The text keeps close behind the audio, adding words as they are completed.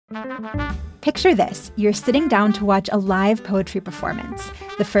Picture this. You're sitting down to watch a live poetry performance.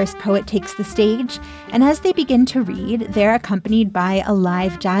 The first poet takes the stage, and as they begin to read, they're accompanied by a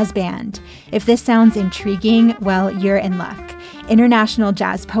live jazz band. If this sounds intriguing, well, you're in luck. International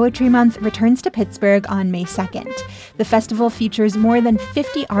Jazz Poetry Month returns to Pittsburgh on May 2nd. The festival features more than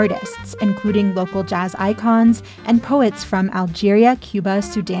 50 artists, including local jazz icons and poets from Algeria, Cuba,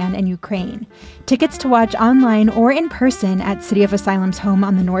 Sudan, and Ukraine. Tickets to watch online or in person at City of Asylum's home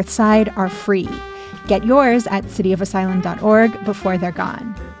on the north side are free. Get yours at cityofasylum.org before they're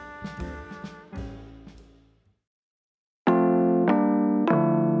gone.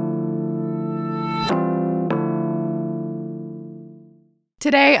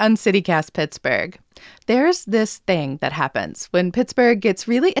 Today on CityCast Pittsburgh, there's this thing that happens. When Pittsburgh gets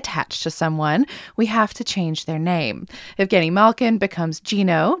really attached to someone, we have to change their name. Evgeny Malkin becomes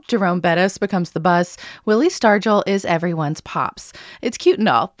Gino, Jerome Bettis becomes the Bus, Willie Stargell is everyone's Pops. It's cute and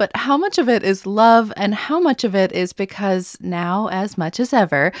all, but how much of it is love and how much of it is because now, as much as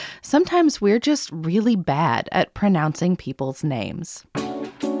ever, sometimes we're just really bad at pronouncing people's names.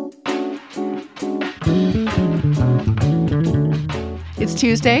 It's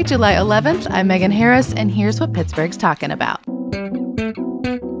Tuesday, July 11th. I'm Megan Harris, and here's what Pittsburgh's talking about.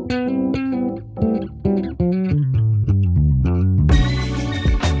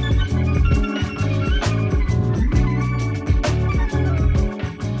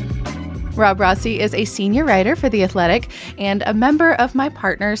 Rob Rossi is a senior writer for The Athletic and a member of my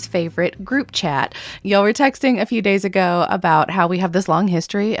partner's favorite group chat. Y'all were texting a few days ago about how we have this long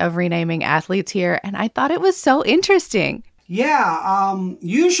history of renaming athletes here, and I thought it was so interesting. Yeah,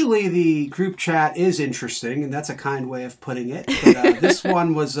 usually the group chat is interesting, and that's a kind way of putting it. But this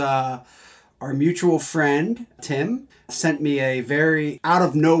one was our mutual friend, Tim, sent me a very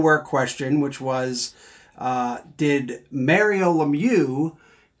out-of-nowhere question, which was, did Mario Lemieux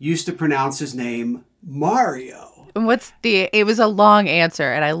used to pronounce his name Mario? It was a long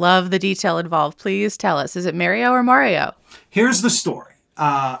answer, and I love the detail involved. Please tell us, is it Mario or Mario? Here's the story.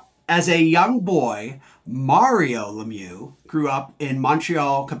 As a young boy, Mario Lemieux grew up in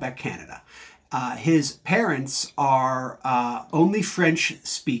Montreal, Quebec, Canada. His parents are only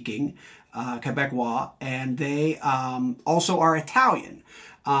French-speaking, Quebecois, and they also are Italian.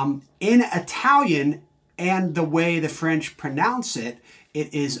 In Italian and the way the French pronounce it,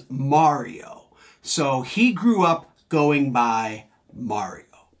 it is Mario. So he grew up going by Mario.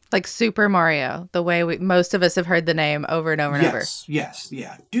 Like Super Mario, the way most of us have heard the name over and over and over. Yes,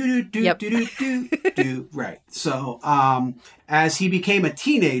 yeah. Do. Right. So as he became a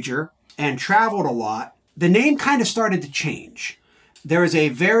teenager and traveled a lot, the name kind of started to change. There is a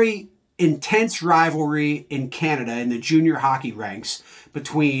very intense rivalry in Canada in the junior hockey ranks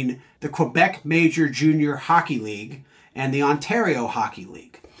between the Quebec Major Junior Hockey League and the Ontario Hockey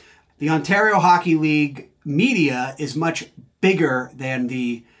League. The Ontario Hockey League media is much bigger than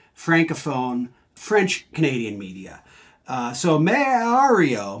the Francophone French-Canadian media. So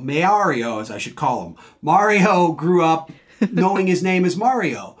Mario, as I should call him, Mario grew up knowing his name as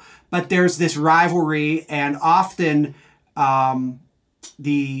Mario. But there's this rivalry, and often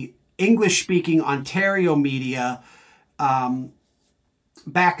the English-speaking Ontario media,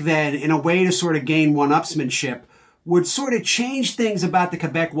 back then, in a way to sort of gain one-upsmanship, would sort of change things about the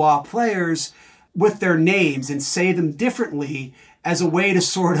Quebecois players with their names and say them differently as a way to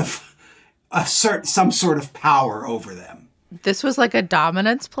sort of assert some sort of power over them. This was like a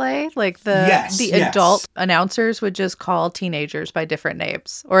dominance play? Like the adult announcers would just call teenagers by different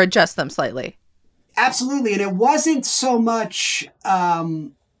names or adjust them slightly. Absolutely. And it wasn't so much...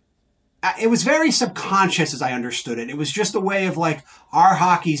 it was very subconscious as I understood it. It was just a way of like, our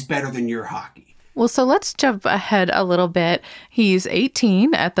hockey's better than your hockey. Well, so let's jump ahead a little bit. He's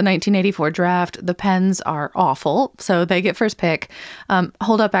 18 at the 1984 draft. The Pens are awful, so they get first pick.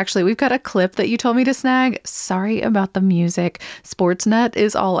 Hold up, actually, we've got a clip that you told me to snag. Sorry about the music. Sportsnet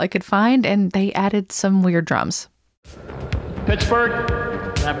is all I could find, and they added some weird drums. Pittsburgh,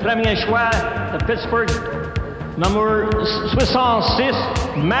 la premier choix de Pittsburgh, number 66,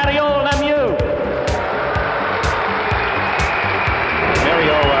 Mario Lemieux.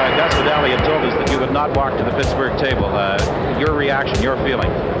 Mario, Gus Vidal had told us that you would not walk to the Pittsburgh table. Your reaction, your feeling?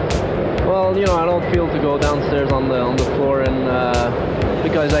 Well, I don't feel to go downstairs on the floor, and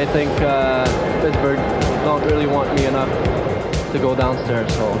because I think Pittsburgh don't really want me enough to go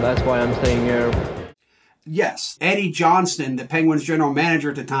downstairs, so that's why I'm staying here. Yes, Eddie Johnston, the Penguins general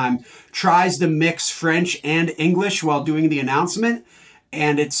manager at the time, tries to mix French and English while doing the announcement,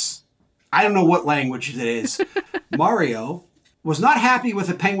 and I don't know what language it is. Mario was not happy with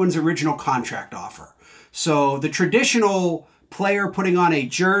the Penguins' original contract offer. So the traditional player putting on a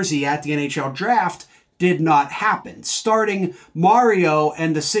jersey at the NHL draft did not happen, starting Mario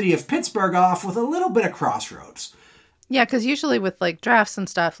and the city of Pittsburgh off with a little bit of crossroads. Yeah, because usually with like drafts and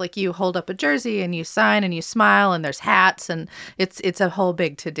stuff, like you hold up a jersey and you sign and you smile and there's hats and it's a whole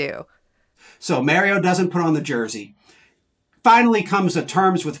big to-do. So Mario doesn't put on the jersey. Finally comes to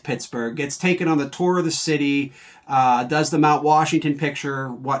terms with Pittsburgh, gets taken on the tour of the city, does the Mount Washington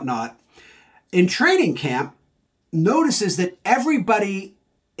picture, whatnot. In training camp, notices that everybody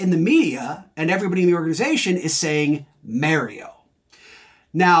in the media and everybody in the organization is saying Mario.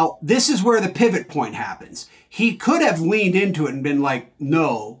 Now, this is where the pivot point happens. He could have leaned into it and been like,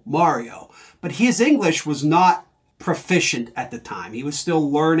 no, Mario. But his English was not proficient at the time. He was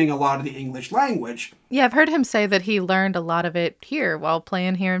still learning a lot of the English language. Yeah, I've heard him say that he learned a lot of it here while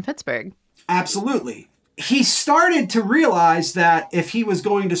playing here in Pittsburgh. Absolutely. He started to realize that if he was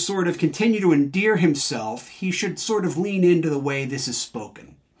going to sort of continue to endear himself, he should sort of lean into the way this is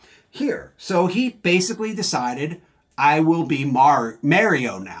spoken here. So he basically decided, I will be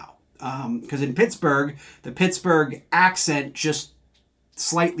Mario now. Because in Pittsburgh, the Pittsburgh accent just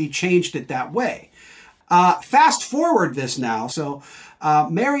slightly changed it that way. Fast forward this now. So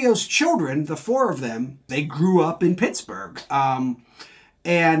Mario's children, the 4 of them, they grew up in Pittsburgh.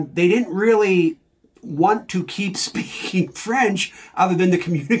 And they didn't really want to keep speaking French other than to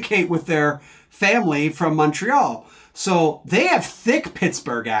communicate with their family from Montreal. So they have thick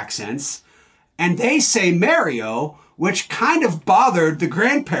Pittsburgh accents, and they say Mario, which kind of bothered the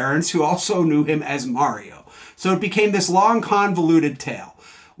grandparents who also knew him as Mario. So it became this long, convoluted tale.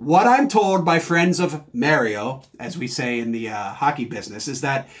 What I'm told by friends of Mario, as we say in the hockey business, is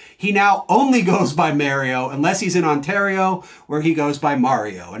that he now only goes by Mario unless he's in Ontario, where he goes by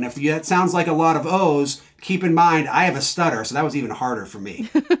Mario. And if that sounds like a lot of O's, keep in mind, I have a stutter, so that was even harder for me.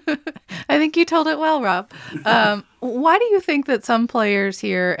 I think you told it well, Rob. Why do you think that some players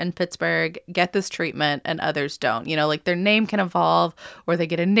here in Pittsburgh get this treatment and others don't? You know, like their name can evolve or they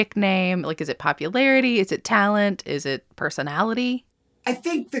get a nickname. Like, is it popularity? Is it talent? Is it personality? I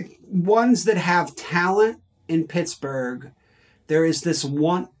think the ones that have talent in Pittsburgh, there is this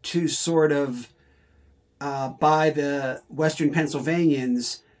want to sort of, by the Western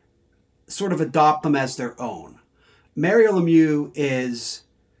Pennsylvanians, sort of adopt them as their own. Mario Lemieux is,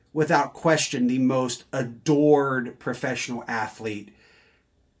 without question, the most adored professional athlete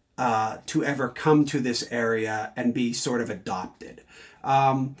to ever come to this area and be sort of adopted.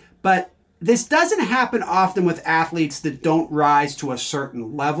 But this doesn't happen often with athletes that don't rise to a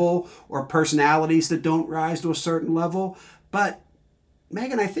certain level or personalities that don't rise to a certain level. But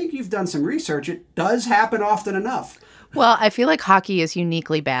Megan, I think you've done some research. It does happen often enough. Well, I feel like hockey is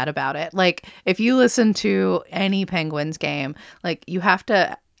uniquely bad about it. Like, if you listen to any Penguins game, like, you have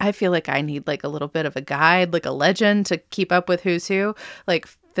to, I feel like I need, like, a little bit of a guide, like a legend to keep up with who's who. Like,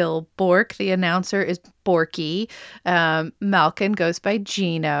 Phil Bourque, the announcer, is Borky. Malkin goes by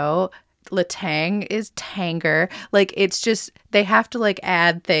Gino. Letang is Tanger. Like, it's just, they have to, like,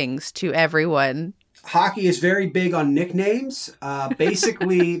 add things to everyone. Hockey is very big on nicknames.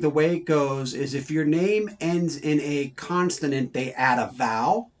 Basically, the way it goes is if your name ends in a consonant, they add a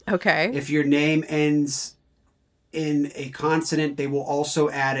vowel. Okay. If your name ends in a consonant, they will also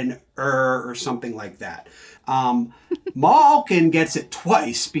add an or something like that. Malkin gets it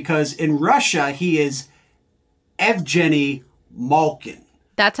twice because in Russia, he is Evgeny Malkin.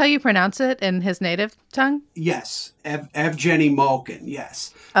 That's how you pronounce it in his native tongue? Yes. Evgeny Malkin,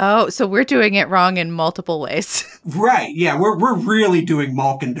 yes. Oh, so we're doing it wrong in multiple ways. Right, yeah, we're really doing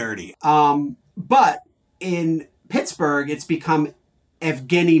Malkin dirty. But in Pittsburgh, it's become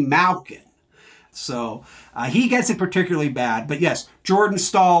Evgeny Malkin. So he gets it particularly bad. But yes, Jordan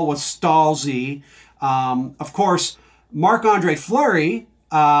Staal was Stalzy. Of course, Marc-Andre Fleury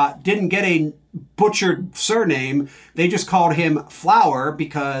didn't get a butchered surname. They just called him Flower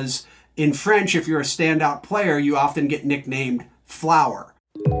because in French, if you're a standout player, you often get nicknamed Flower.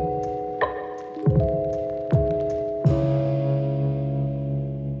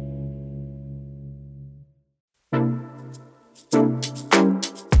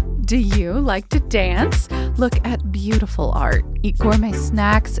 Do you like to dance? Look at beautiful art, eat gourmet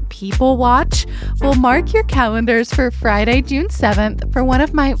snacks, people watch? Well, mark your calendars for Friday, June 7th for one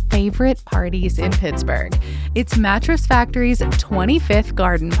of my favorite parties in Pittsburgh. It's Mattress Factory's 25th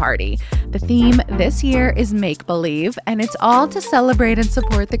garden party. The theme this year is Make Believe, and it's all to celebrate and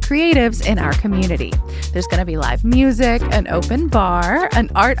support the creatives in our community. There's going to be live music, an open bar, an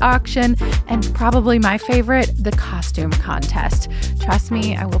art auction, and probably my favorite, the costume contest. Trust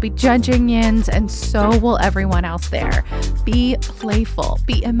me, I will be judging yins, and so will everyone else there. Be Be playful,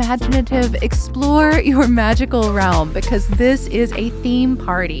 be imaginative, explore your magical realm because this is a theme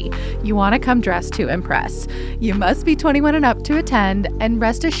party. You want to come dressed to impress. You must be 21 and up to attend, and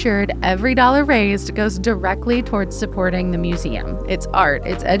rest assured every dollar raised goes directly towards supporting the museum, its art,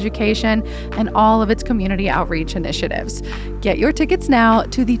 its education, and all of its community outreach initiatives. Get your tickets now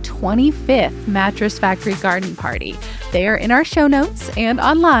to the 25th Mattress Factory Garden Party. They are in our show notes and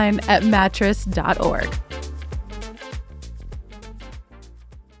online at mattress.org.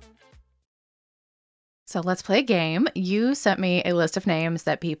 So let's play a game. You sent me a list of names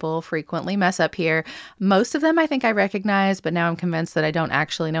that people frequently mess up here. Most of them I think I recognize, but now I'm convinced that I don't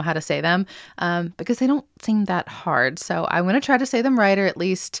actually know how to say them because they don't seem that hard. So I'm going to try to say them right, or at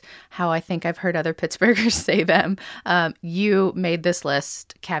least how I think I've heard other Pittsburghers say them. You made this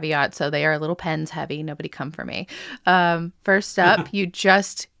list, caveat, so they are a little pens heavy. Nobody come for me. First up, you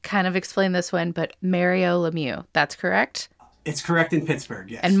just kind of explained this one, but Mario Lemieux. That's correct? It's correct in Pittsburgh,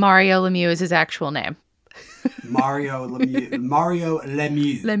 yes. And Mario Lemieux is his actual name. Mario Lemieux. Mario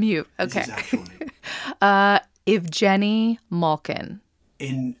Lemieux. Lemieux. Okay. Is his actual name. Evgeny Malkin.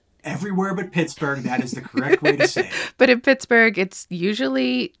 In everywhere but Pittsburgh, that is the correct way to say it. But in Pittsburgh, it's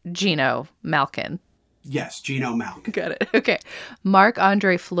usually Gino Malkin. Yes, Gino Malkin. Got it. Okay.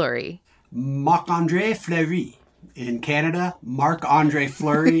 Marc-Andre Fleury. Marc-Andre Fleury. In Canada, Marc-Andre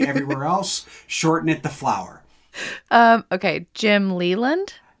Fleury. Everywhere else, shorten it to Flower. Okay. Jim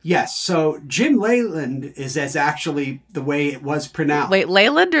Leland. Yes, so Jim Leyland is actually the way it was pronounced. Wait,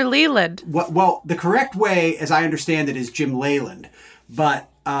 Leyland or Leland? Well, the correct way, as I understand it, is Jim Leyland. But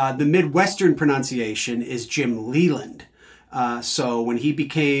the Midwestern pronunciation is Jim Leland. So when he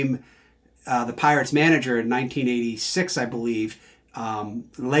became the Pirates manager in 1986, I believe,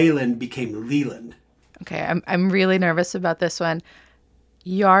 Leyland became Leland. Okay, I'm really nervous about this one.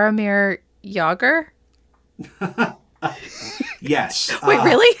 Jaromir Jagr? Yes. Wait,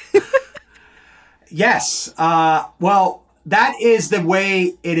 really? Yes. Well, that is the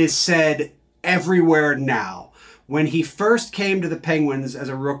way it is said everywhere now. When he first came to the Penguins as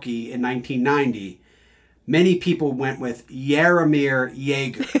a rookie in 1990, many people went with Jaromir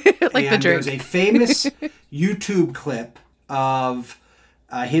Jagr. Like and the drink. There's a famous YouTube clip of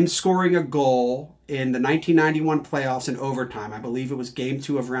him scoring a goal in the 1991 playoffs in overtime. I believe it was game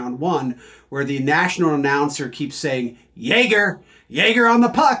 2 of round 1, where the national announcer keeps saying, Jagr on the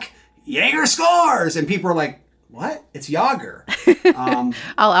puck, Jagr scores. And people are like, what? It's Jagr.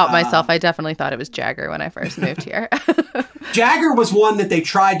 I'll out myself. I definitely thought it was Jagger when I first moved here. Jagr was one that they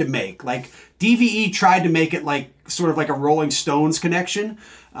tried to make. Like, DVE tried to make it like sort of like a Rolling Stones connection, which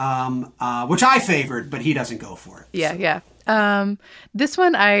I favored, but he doesn't go for it. Yeah. This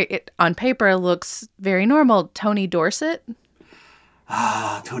one, on paper looks very normal. Tony Dorsett.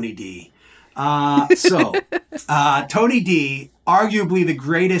 Tony D. Tony D, arguably the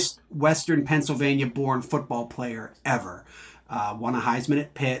greatest Western Pennsylvania-born football player ever. Won a Heisman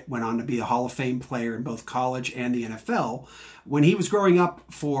at Pitt, went on to be a Hall of Fame player in both college and the NFL. When he was growing up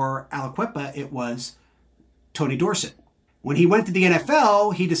for Aliquippa, it was Tony Dorsett. When he went to the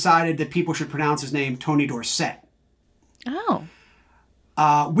NFL, he decided that people should pronounce his name Tony Dorsett. Oh.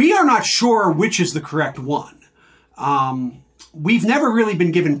 We are not sure which is the correct one. We've never really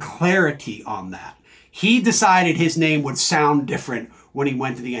been given clarity on that. He decided his name would sound different when he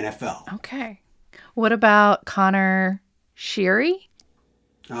went to the NFL. Okay. What about Connor Sheary?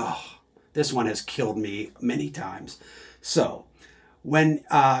 Oh, this one has killed me many times. So, when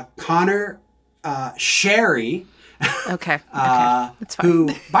Connor Sheary... Okay. That's fine. Who,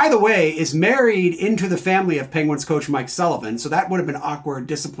 by the way, is married into the family of Penguins coach Mike Sullivan, so that would have been awkward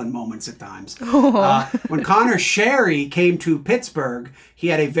discipline moments at times. When Connor Sheary came to Pittsburgh, he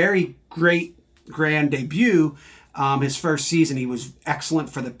had a very grand debut. His first season, he was excellent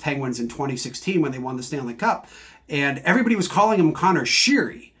for the Penguins in 2016 when they won the Stanley Cup, and everybody was calling him Connor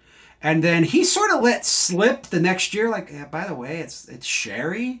Sheary. And then he sort of let slip the next year, like, yeah, by the way, it's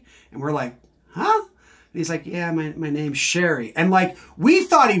Sheary, and we're like, huh? And he's like, yeah, my name's Sheary. And, like, we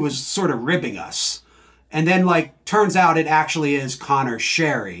thought he was sort of ribbing us. And then, like, turns out it actually is Connor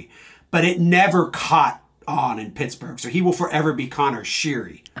Sheary. But it never caught on in Pittsburgh. So he will forever be Connor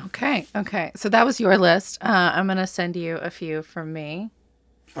Sheary. Okay. So that was your list. I'm going to send you a few from me.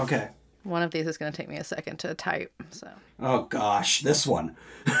 Okay. One of these is going to take me a second to type. So. Oh, gosh. This one.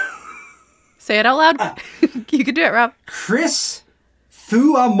 Say it out loud. You can do it, Rob. Chris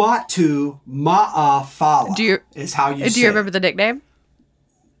Thuamatu Ma'afala is how you say it. Do you remember the nickname?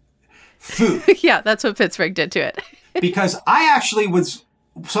 Fu. Yeah, that's what Pittsburgh did to it. Because I actually was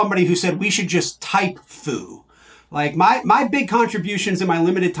somebody who said we should just type Fu. Like, my big contributions in my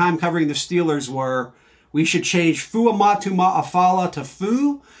limited time covering the Steelers were We should change Fuamatu Ma'afala to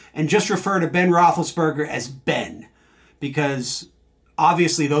Fu and just refer to Ben Roethlisberger as Ben, because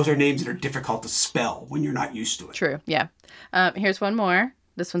obviously those are names that are difficult to spell when you're not used to it. True. Yeah. Here's one more.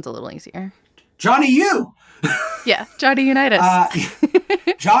 This one's a little easier. Johnny U. Yeah, Johnny Unitas.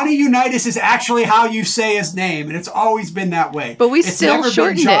 Johnny Unitas is actually how you say his name, and it's always been that way. But it's still never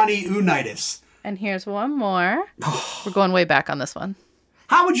shortened been Johnny Unitas. And here's one more. We're going way back on this one.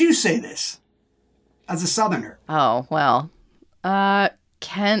 How would you say this as a Southerner? Oh, well.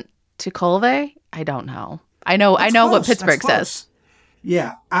 Kent to Colvey? I don't know. I know what Pittsburgh says.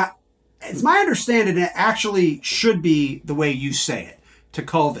 Yeah. It's my understanding it actually should be the way you say it, to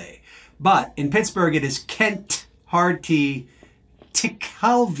Colvey. But in Pittsburgh, it is Kent, hard T,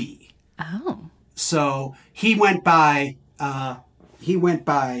 Tekulve. Oh. So he went by, I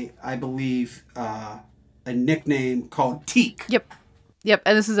believe, a nickname called Teak. Yep.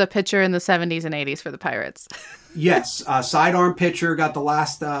 And this is a pitcher in the 70s and 80s for the Pirates. Yes. Sidearm pitcher, got the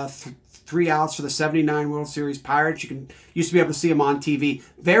last 3 outs for the 79 World Series Pirates. Used to be able to see him on TV.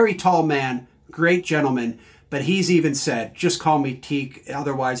 Very tall man, great gentleman. But he's even said, just call me Teak,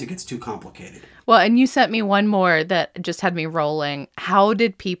 otherwise it gets too complicated. Well, and you sent me one more that just had me rolling. How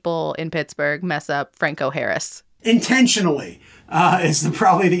did people in Pittsburgh mess up Franco Harris? Intentionally is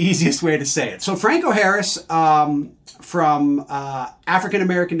probably the easiest way to say it. So Franco Harris, from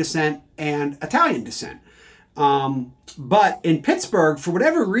African-American descent and Italian descent. But in Pittsburgh, for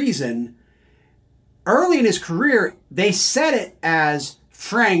whatever reason, early in his career, they said it as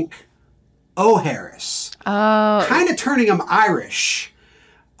Frank O'Harris. Oh. Kind of turning him Irish.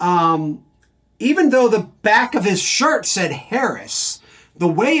 Even though the back of his shirt said Harris, the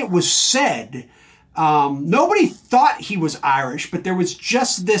way it was said, nobody thought he was Irish, but there was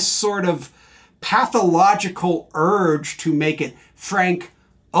just this sort of pathological urge to make it Frank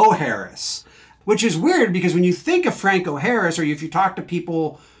O'Harris, which is weird because when you think of Frank O'Harris, or if you talk to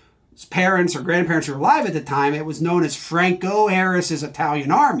people's parents or grandparents who were alive at the time, it was known as Franco Harris's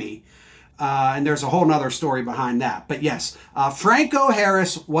Italian Army. And there's a whole nother story behind that. But yes, Franco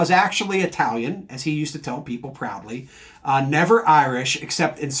Harris was actually Italian, as he used to tell people proudly. Never Irish,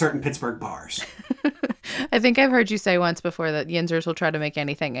 except in certain Pittsburgh bars. I think I've heard you say once before that Yinzers will try to make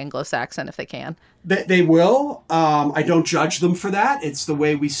anything Anglo-Saxon if they can. They will. I don't judge them for that. It's the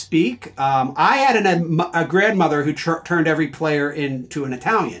way we speak. I had a grandmother who turned every player into an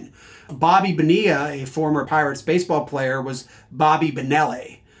Italian. Bobby Bonilla, a former Pirates baseball player, was Bobby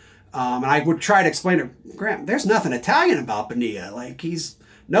Bonelli. And I would try to explain to Graham, there's nothing Italian about Bonilla.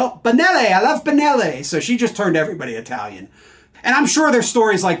 Bonelli, I love Bonelli. So she just turned everybody Italian. And I'm sure there's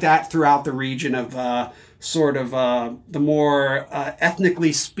stories like that throughout the region of the more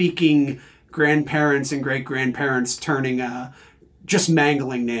ethnically speaking grandparents and great-grandparents turning, just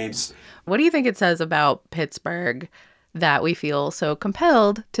mangling names. What do you think it says about Pittsburgh that we feel so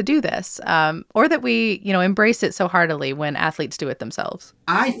compelled to do this, or that we, embrace it so heartily when athletes do it themselves?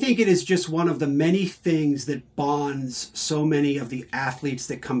 I think it is just one of the many things that bonds so many of the athletes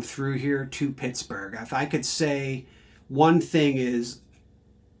that come through here to Pittsburgh. If I could say one thing is,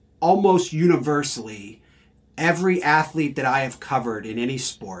 almost universally, every athlete that I have covered in any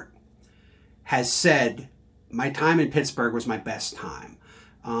sport has said, my time in Pittsburgh was my best time.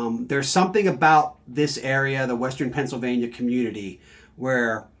 There's something about this area, the Western Pennsylvania community,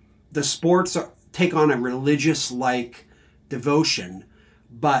 where the sports take on a religious-like devotion,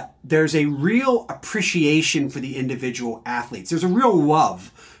 but there's a real appreciation for the individual athletes. There's a real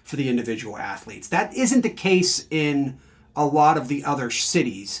love for the individual athletes. That isn't the case in a lot of the other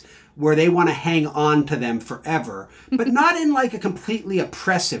cities, where they want to hang on to them forever, but not in like a completely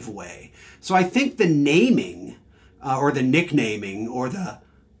oppressive way. So I think the naming, or the nicknaming, or the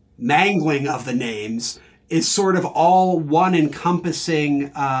mangling of the names is sort of all one encompassing,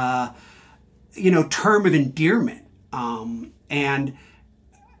 term of endearment. And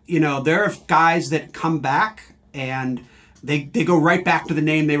there are guys that come back and they go right back to the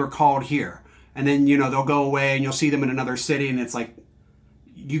name they were called here. And then, they'll go away and you'll see them in another city and it's like,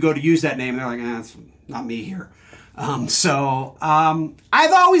 you go to use that name and they're like, it's not me here.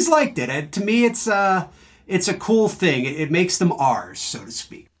 I've always liked it. To me, it's a cool thing. It makes them ours, so to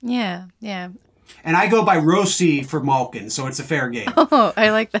speak. Yeah. And I go by Rossi for Malkin, so it's a fair game. Oh, I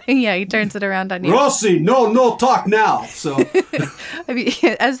like that. Yeah, he turns it around on you. Rossi, no talk now. So, I mean,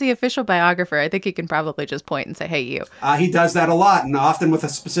 as the official biographer, I think he can probably just point and say, hey, you. He does that a lot, and often with a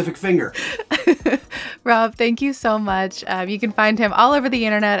specific finger. Rob, thank you so much. You can find him all over the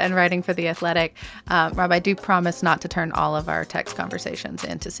internet and writing for The Athletic. Rob, I do promise not to turn all of our text conversations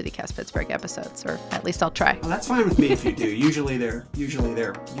into CityCast Pittsburgh episodes, or at least I'll try. Well, that's fine with me if you do. Usually they're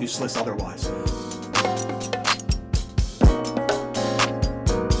useless otherwise.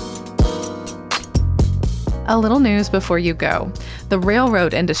 A little news before you go. The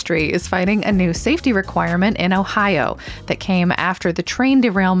railroad industry is fighting a new safety requirement in Ohio that came after the train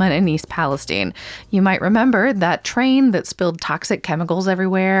derailment in East Palestine. You might remember that train that spilled toxic chemicals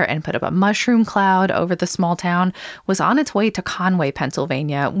everywhere and put up a mushroom cloud over the small town was on its way to Conway,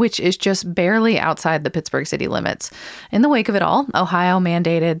 Pennsylvania, which is just barely outside the Pittsburgh city limits. In the wake of it all, Ohio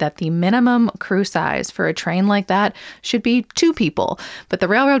mandated that the minimum crew size for a train like that should be 2 people. But the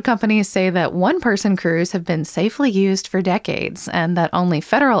railroad companies say that 1-person crews have been safely used for decades, and that only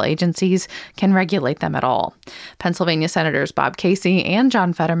federal agencies can regulate them at all. Pennsylvania Senators Bob Casey and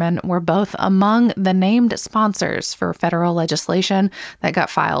John Fetterman were both among the named sponsors for federal legislation that got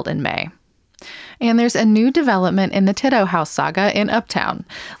filed in May. And there's a new development in the Titto House saga in Uptown.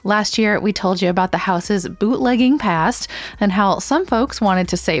 Last year, we told you about the house's bootlegging past and how some folks wanted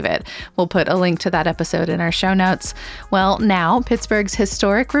to save it. We'll put a link to that episode in our show notes. Well, now Pittsburgh's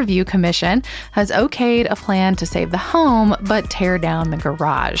Historic Review Commission has okayed a plan to save the home but tear down the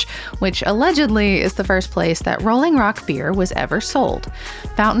garage, which allegedly is the first place that Rolling Rock beer was ever sold.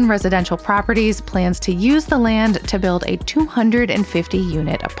 Fountain Residential Properties plans to use the land to build a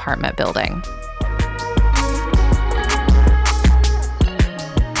 250-unit apartment building.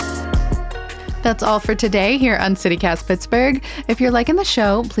 That's all for today here on CityCast Pittsburgh. If you're liking the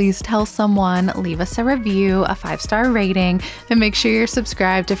show, please tell someone, leave us a review, a 5-star rating, and make sure you're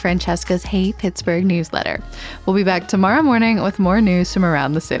subscribed to Francesca's Hey Pittsburgh newsletter. We'll be back tomorrow morning with more news from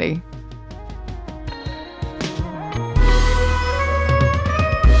around the city.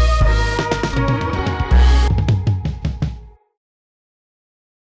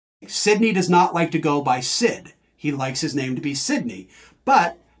 Sidney does not like to go by Sid. He likes his name to be Sidney.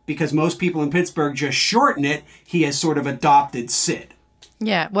 But because most people in Pittsburgh just shorten it, he has sort of adopted Sid.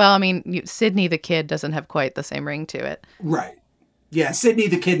 Yeah, well, I mean, Sidney the Kid doesn't have quite the same ring to it. Right. Yeah, Sidney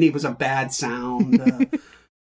the Kidney was a bad sound.